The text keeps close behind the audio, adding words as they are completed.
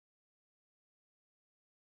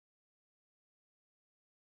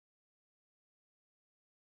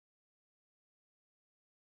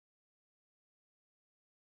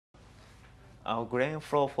Our grain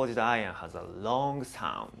flow forged iron has a long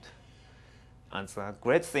sound. And the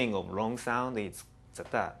great thing of long sound is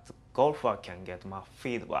that the golfer can get more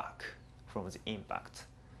feedback from the impact.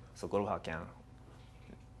 So golfer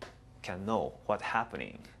can know what's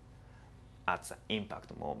happening at the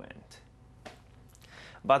impact moment.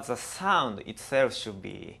 But the sound itself should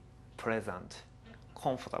be pleasant,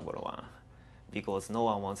 comfortable one, because no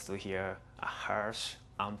one wants to hear a harsh,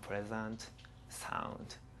 unpleasant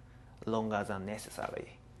sound longer than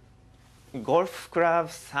necessary. Golf club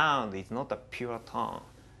sound is not a pure tone,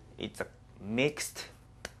 it's a mixed,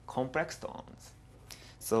 complex tones.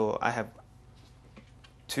 So I have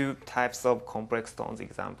two types of complex tones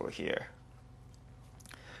example here.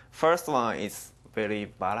 First one is very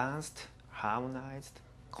balanced, harmonized,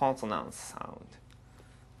 consonant sound.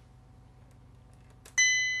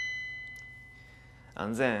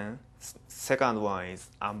 And then second one is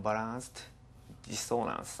unbalanced,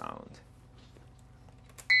 dissonant sound.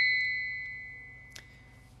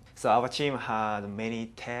 So our team had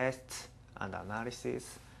many tests and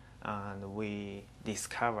analysis, and we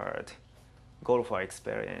discovered golfer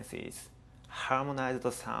experiences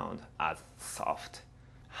harmonized sound as soft.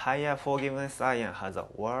 Higher forgiveness iron has a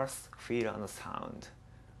worse feel and sound.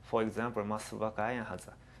 For example, muscle back iron has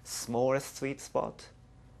the smallest sweet spot,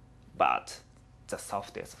 but the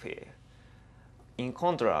softest feel. In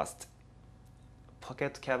contrast,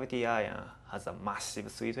 pocket cavity iron has a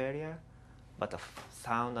massive sweet area, but the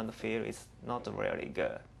sound and feel is not really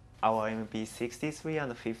good. Our MP63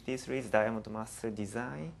 and 53's diamond muscle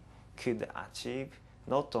design could achieve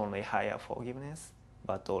not only higher forgiveness,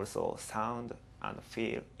 but also sound and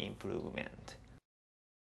feel improvement.